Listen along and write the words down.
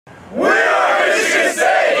We are Michigan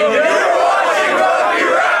State, and you're watching Rugby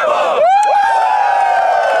Wrap Up!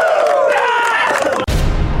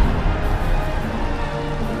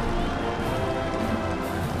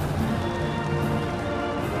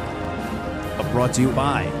 Brought to you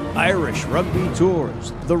by Irish Rugby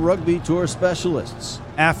Tours, the Rugby Tour Specialists,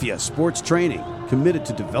 AFIA Sports Training, committed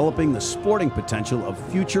to developing the sporting potential of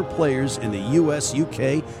future players in the U.S.,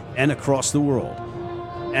 UK, and across the world.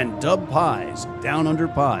 And Dub Pies, Down Under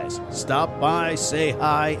Pies. Stop by, say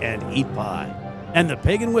hi, and eat pie. And the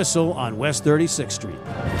Pig and Whistle on West 36th Street.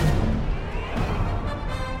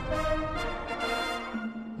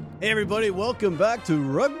 Hey everybody, welcome back to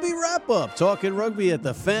Rugby Wrap-Up, talking rugby at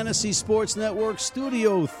the Fantasy Sports Network,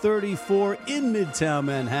 Studio 34 in Midtown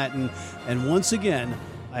Manhattan. And once again,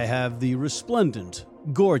 I have the resplendent,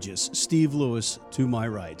 gorgeous Steve Lewis to my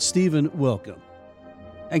right. Stephen, welcome.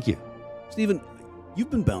 Thank you. Stephen, you've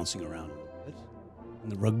been bouncing around a little bit in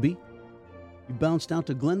the rugby. You bounced out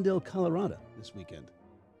to Glendale, Colorado this weekend.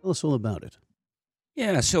 Tell us all about it.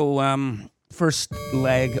 Yeah, so first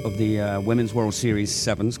leg of the Women's World Series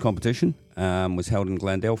Sevens competition was held in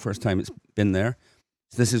Glendale. First time it's been there.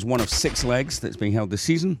 So this is one of 6 legs that's being held this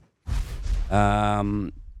season.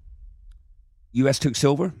 U.S. took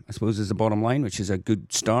silver, I suppose, is the bottom line, which is a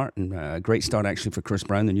good start and a great start actually for Chris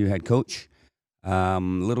Brown, the new head coach. A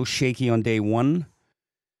little shaky on day one.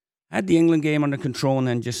 Had the England game under control and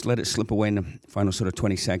then just let it slip away in the final sort of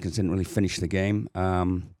 20 seconds. Didn't really finish the game.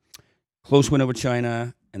 Close win over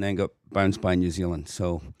China and then got bounced by New Zealand.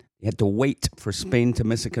 So they had to wait for Spain to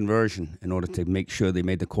miss a conversion in order to make sure they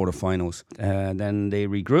made the quarterfinals. Then they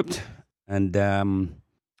regrouped and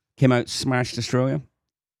came out, smashed Australia.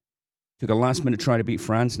 Took a last-minute try to beat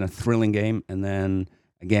France in a thrilling game. And then,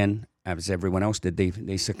 again, as everyone else did,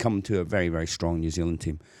 they succumbed to a very, very strong New Zealand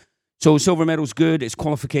team. So silver medal's good. It's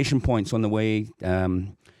qualification points on the way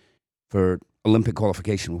for Olympic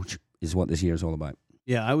qualification, which is what this year is all about.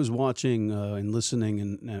 Yeah, I was watching and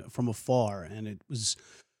listening from afar, and it was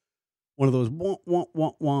one of those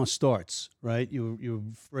wah starts, right? You were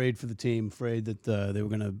afraid for the team, afraid that they were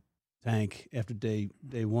going to tank after day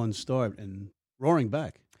one start, and roaring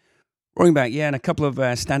back. Roaring back, yeah, and a couple of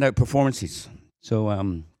standout performances.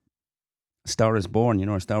 So, Star is born,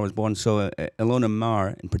 A Star was born. So, Ilona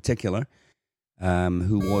Maher in particular,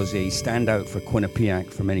 who was a standout for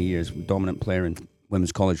Quinnipiac for many years, dominant player in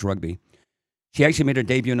women's college rugby. She actually made her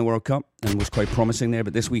debut in the World Cup and was quite promising there,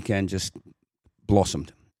 but this weekend just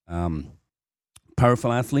blossomed.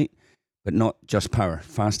 Powerful athlete, but not just power.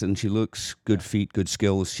 Faster than she looks, good feet, good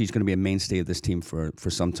skills. She's going to be a mainstay of this team for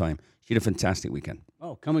some time. She had a fantastic weekend.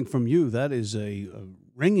 Oh, coming from you, that is a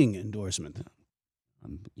ringing endorsement.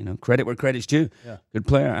 Credit where credit's due. Yeah. Good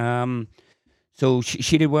player. So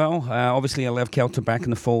she did well. Obviously, Alev Kelter back in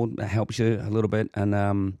the fold helps you a little bit.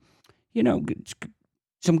 And,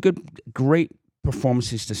 some great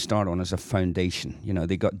performances to start on as a foundation.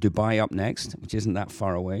 They got Dubai up next, which isn't that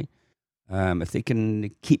far away. If they can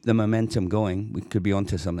keep the momentum going, we could be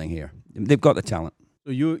onto something here. They've got the talent.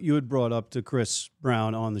 So you had brought up to Chris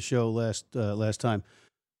Brown on the show last time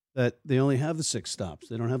that they only have the 6 stops.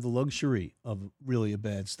 They don't have the luxury of really a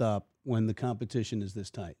bad stop when the competition is this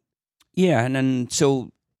tight. Yeah, and then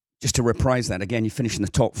so just to reprise that again, you finish in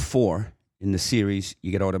the top 4 in the series,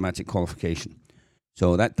 you get automatic qualification.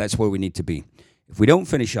 So that's where we need to be. If we don't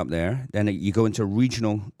finish up there, then you go into a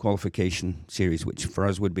regional qualification series, which for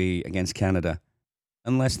us would be against Canada,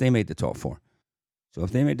 unless they made the top 4. So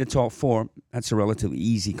if they made the top 4, that's a relatively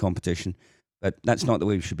easy competition. But that's not the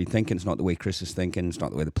way we should be thinking. It's not the way Chris is thinking. It's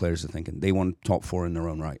not the way the players are thinking. They want top 4 in their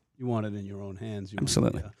own right. You want it in your own hands.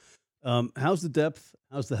 Absolutely. How's the depth?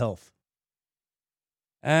 How's the health?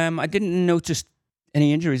 I didn't notice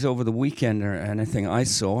any injuries over the weekend or anything I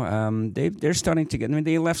saw. They're starting to get...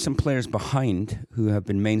 they left some players behind who have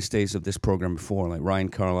been mainstays of this program before, like Ryan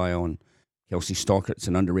Carlisle and Kelsey Stockert's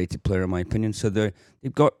an underrated player, in my opinion. So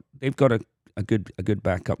they've got a good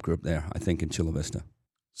backup group there, I think, in Chula Vista.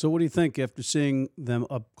 So what do you think after seeing them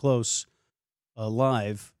up close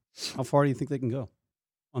live? How far do you think they can go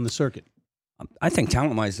on the circuit? I think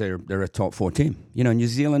talent-wise, they're a top 4 team. New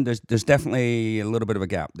Zealand, there's definitely a little bit of a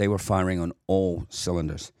gap. They were firing on all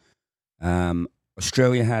cylinders.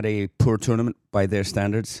 Australia had a poor tournament by their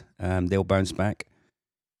standards. They'll bounce back.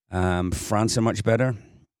 France are much better.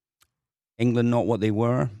 England, not what they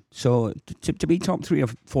were. So to be top 3 or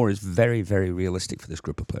 4 is very, very realistic for this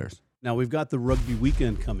group of players. Now, we've got the rugby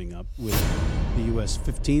weekend coming up with the U.S.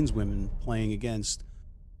 15s women playing against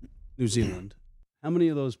New Zealand. How many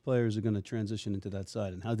of those players are going to transition into that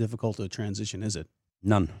side, and how difficult a transition is it?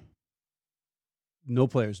 None. No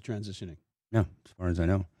players transitioning? No, as far as I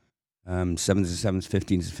know. 7s and 7s,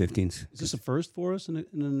 15s and 15s. Is this a first for us in an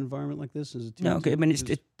environment like this? As a team? No, okay, I mean,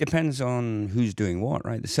 it depends on who's doing what,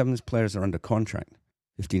 right? The 7s players are under contract.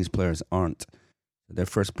 15s players aren't. Their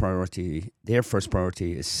first priority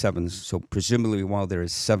is 7s. So presumably while there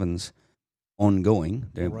is 7s ongoing,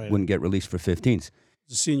 they wouldn't get released for 15s.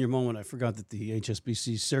 It's a senior moment. I forgot that the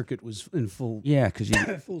HSBC circuit was in full. Yeah, because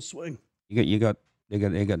full swing. They got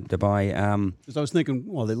Dubai. Because I was thinking,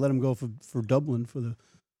 well, they let him go for Dublin for the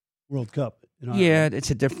World Cup. Yeah,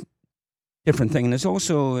 it's a different thing. And there's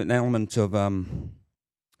also an element of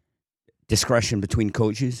discretion between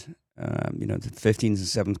coaches. The 15s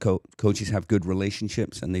and 7s coaches have good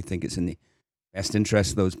relationships, and they think it's in the best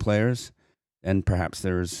interest of those players. And perhaps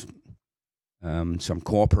there's some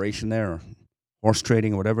cooperation there, or horse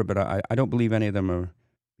trading or whatever. But I don't believe any of them are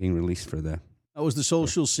being released for the. That was the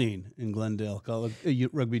social scene in Glendale,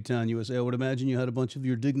 Rugby Town, USA. I would imagine you had a bunch of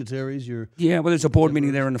your dignitaries. Well, there's a board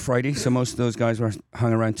meeting there on a Friday, so most of those guys were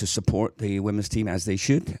hung around to support the women's team as they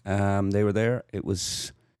should. They were there. It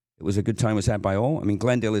was a good time. It was had by all. I mean,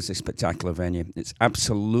 Glendale is a spectacular venue. It's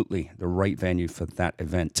absolutely the right venue for that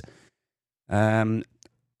event. Hard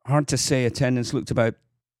to say. Attendance looked about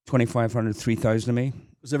 2,500, 3,000 to me.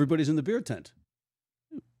 Because everybody's in the beer tent,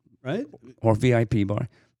 right? Or VIP bar.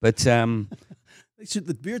 But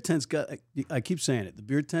the beer tent's got, I keep saying it, the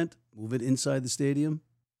beer tent, move it inside the stadium.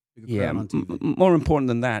 Yeah, more important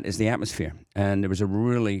than that is the atmosphere. And there was a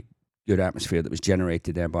really good atmosphere that was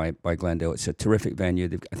generated there by Glendale. It's a terrific venue.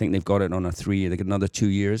 I think they've got it on a 3-year. They got another 2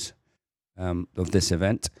 years of this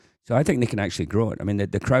event. So I think they can actually grow it. I mean,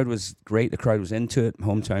 the crowd was great. The crowd was into it,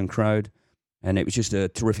 hometown crowd. And it was just a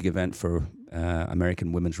terrific event for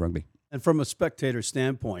American women's rugby. And from a spectator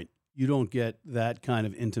standpoint, you don't get that kind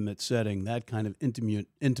of intimate setting, that kind of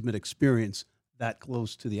intimate experience that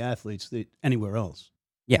close to the athletes anywhere else.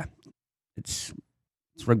 Yeah, it's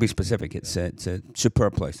rugby specific. It's a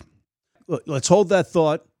superb place. Look, let's hold that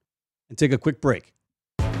thought and take a quick break.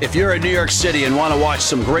 If you're in New York City and want to watch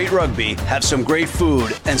some great rugby, have some great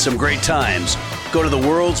food, and some great times, go to the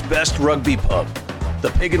world's best rugby pub, the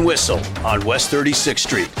Pig and Whistle on West 36th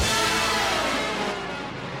Street.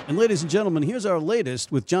 And ladies and gentlemen, here's our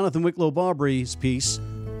latest with Jonathan Wicklow Barbry's piece,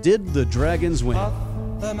 Did the Dragons Win?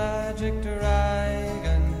 The magic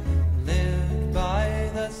dragon lived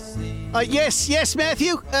by the sea. Yes,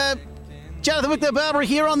 Matthew. Jonathan Wicklow Barbry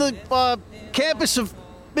here on the campus of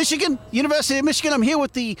Michigan, University of Michigan. I'm here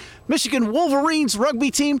with the Michigan Wolverines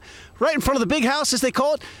rugby team right in front of the big house, as they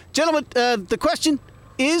call it. Gentlemen, the question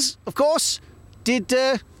is, of course, did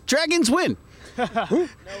Dragons win?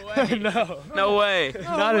 No way.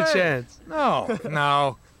 Not a chance.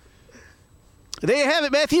 No. There you have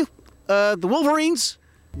it, Matthew. The Wolverines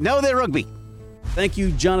know their rugby. Thank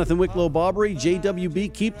you, Jonathan Wicklow Barbry.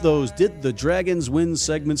 JWB, keep those Did the Dragons Win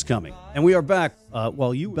segments coming. And we are back.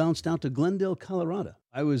 While you bounced out to Glendale, Colorado,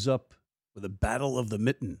 I was up for the Battle of the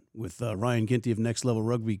Mitten with Ryan Ginty of Next Level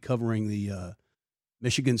Rugby covering the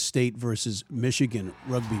Michigan State versus Michigan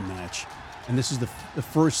rugby match. And this is the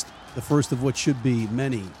first of what should be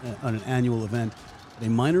many on an annual event at a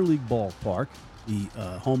minor league ballpark, the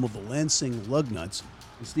home of the Lansing Lugnuts.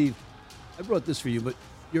 And Steve, I brought this for you, but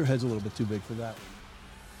your head's a little bit too big for that one.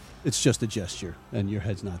 It's just a gesture, and your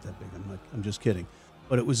head's not that big. I'm just kidding.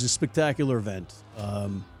 But it was a spectacular event.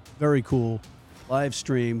 Very cool. Live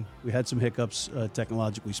stream. We had some hiccups,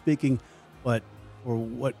 technologically speaking, but or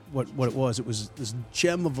what it was this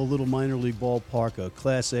gem of a little minor league ballpark, a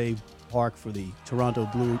Class A park for the Toronto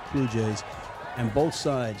Blue Jays, and both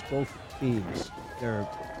sides, both teams, their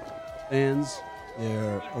fans,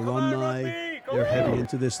 their alumni, they're heavy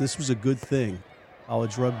into this. This was a good thing,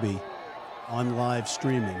 college rugby on live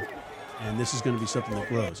streaming, and this is going to be something that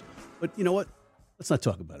grows. But you know what? Let's not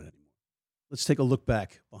talk about it anymore. Let's take a look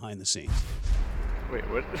back behind the scenes. Wait,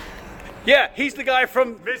 what? Yeah, he's the guy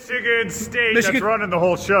from Michigan State that's running the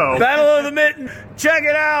whole show. Battle of the Mitten. Check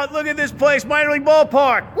it out. Look at this place, minor league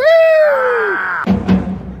ballpark. Woo!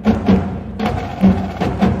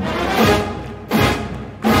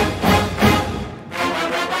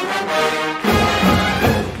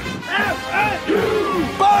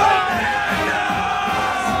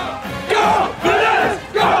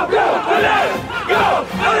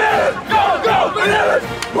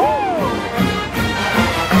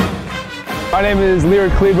 My name is Leroy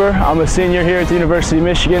Kleber. I'm a senior here at the University of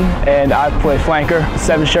Michigan, and I play flanker,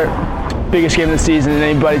 7 shirt. Biggest game of the season, and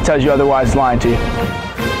anybody tells you otherwise is lying to you.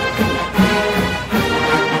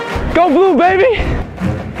 Go Blue, baby!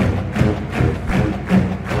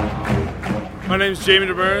 My name is Jamie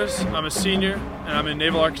DeBurz. I'm a senior, and I'm in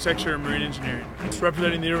naval architecture and marine engineering.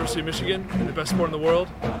 Representing the University of Michigan in the best sport in the world.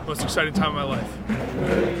 Most exciting time of my life.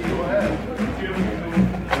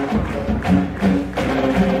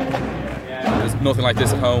 There's nothing like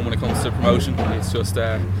this at home when it comes to promotion. It's just,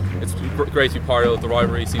 it's great to be part of. The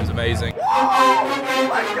rivalry seems amazing.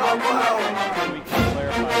 Let's go, Blue!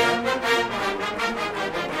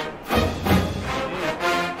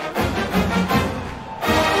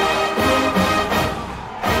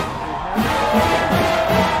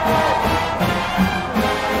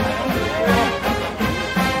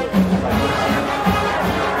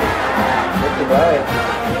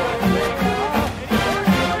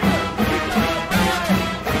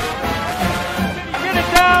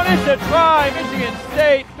 It's a try, Michigan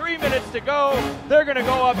State, 3 minutes to go. They're going to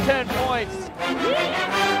go up 10 points.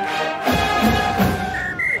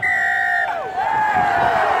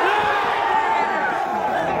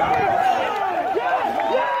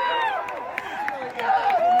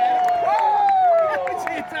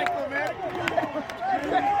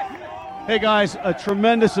 Hey guys, a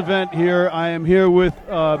tremendous event here. I am here with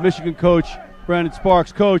Michigan coach Brandon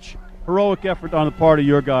Sparks. Coach, heroic effort on the part of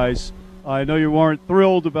your guys. I know you weren't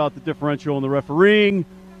thrilled about the differential in the refereeing,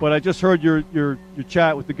 but I just heard your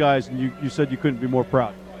chat with the guys, and you said you couldn't be more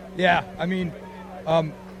proud. Yeah, I mean,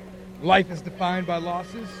 life is defined by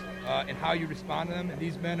losses and how you respond to them, and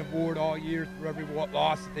these men have warred all year through every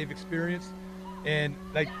loss that they've experienced. And,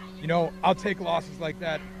 I'll take losses like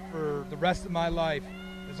that for the rest of my life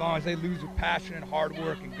as long as they lose with passion and hard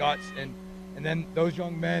work and guts. And then those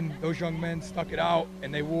young men stuck it out,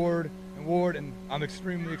 and they warred, and I'm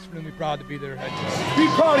extremely, extremely proud to be their head coach. Be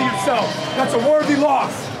proud of yourself. That's a worthy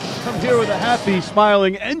loss. I'm here with a happy,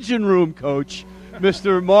 smiling engine room coach,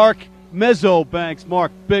 Mr. Mark Mesobanks.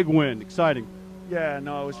 Mark, big win. Exciting. Yeah,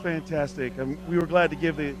 no, it was fantastic. We were glad to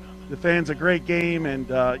give the fans a great game, and,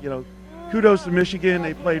 kudos to Michigan.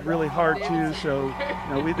 They played really hard, too, so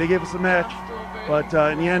they gave us a match. But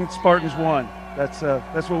in the end, Spartans won. That's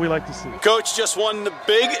what we like to see. Coach just won the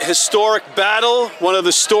big historic battle, one of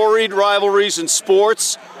the storied rivalries in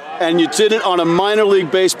sports, and you did it on a minor league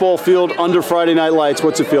baseball field under Friday Night Lights.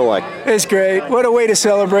 What's it feel like? It's great. What a way to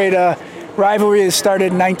celebrate a rivalry that started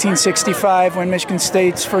in 1965 when Michigan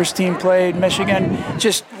State's first team played Michigan.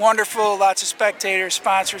 Just wonderful, lots of spectators,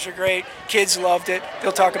 sponsors are great, kids loved it.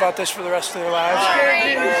 They'll talk about this for the rest of their lives.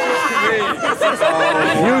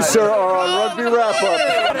 You, sir, are on Rugby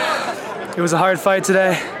Wrap-Up. It was a hard fight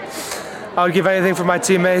today. I would give anything for my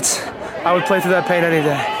teammates. I would play through that pain any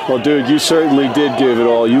day. Well, dude, you certainly did give it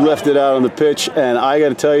all. You left it out on the pitch, and I got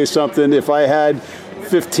to tell you something. If I had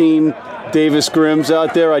 15 Davis Grimms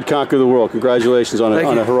out there, I'd conquer the world. Congratulations on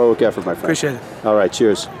a heroic effort, my friend. Appreciate it. All right,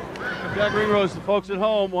 cheers. Jack Ringrose, the folks at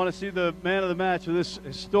home want to see the man of the match of this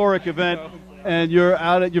historic event, and you're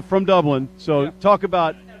from Dublin, so talk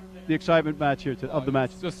about the excitement match here of the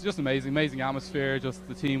match. Just amazing atmosphere. Just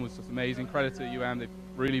the team was just amazing. Credit to UM, they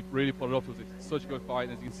really put it up. It was such a good fight,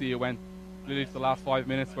 and as you can see, it went literally to the last 5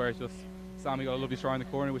 minutes where it's just Sammy got a lovely try in the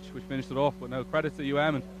corner, which finished it off. But no, credit to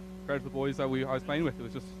UM and credit to the boys that I was playing with. It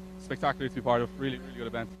was just spectacular to be part of. Really good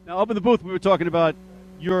event. Now, up in the booth, we were talking about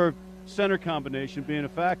your center combination being a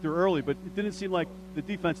factor early, but it didn't seem like the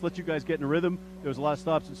defense let you guys get in a rhythm. There was a lot of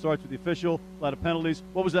stops and starts with the official, a lot of penalties.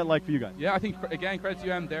 What was that like for you guys? Yeah, I think, again, credit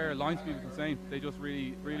to UM, their line speed was insane. They just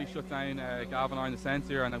really shut down Galvin in the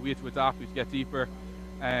centre, and we had to adapt, we had to get deeper,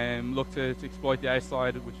 look to exploit the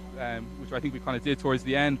outside, which I think we kind of did towards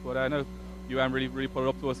the end. But I know UM really put it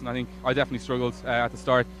up to us, and I think I definitely struggled at the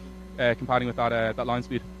start competing with that line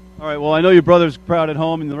speed. All right, well, I know your brother's proud at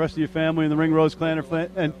home and the rest of your family and the Ringrose clan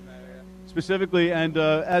and specifically, and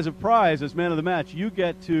as a prize, as man of the match, you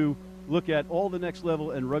get to look at all the Next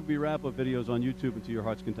Level and Rugby Wrap-Up videos on YouTube and to your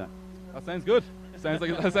heart's content. That sounds good. Sounds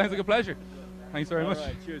like a pleasure. Thanks very much.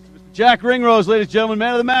 Right, cheers. Mr. Jack Ringrose, ladies and gentlemen,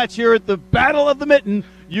 man of the match here at the Battle of the Mitten.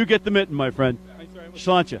 You get the mitten, my friend. Thanks very much.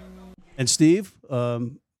 Sláinte. And Steve, you're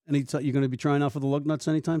going to be trying out for the lug nuts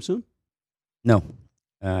anytime soon? No.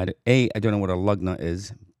 A, I don't know what a lug nut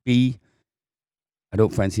is. B, I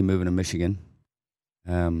don't fancy moving to Michigan.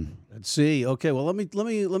 Let's see. Okay, well, let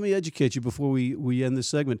me educate you before we end this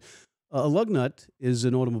segment. A lug nut is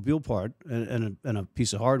an automobile part and a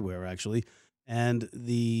piece of hardware, actually. And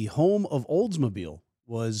the home of Oldsmobile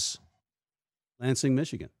was Lansing,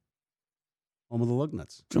 Michigan. Home of the lug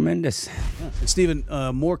nuts. Tremendous. Yeah. And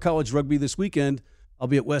Stephen, more college rugby this weekend. I'll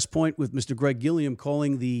be at West Point with Mr. Greg Gilliam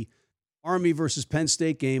calling the Army versus Penn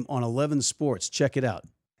State game on 11 Sports. Check it out.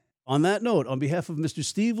 On that note, on behalf of Mr.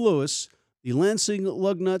 Steve Lewis, the Lansing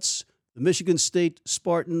Lugnuts, the Michigan State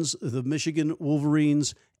Spartans, the Michigan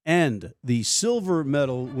Wolverines, and the silver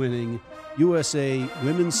medal winning USA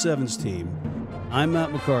Women's Sevens team, I'm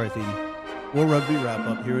Matt McCarthy. for Rugby Wrap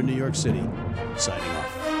Up here in New York City, signing off.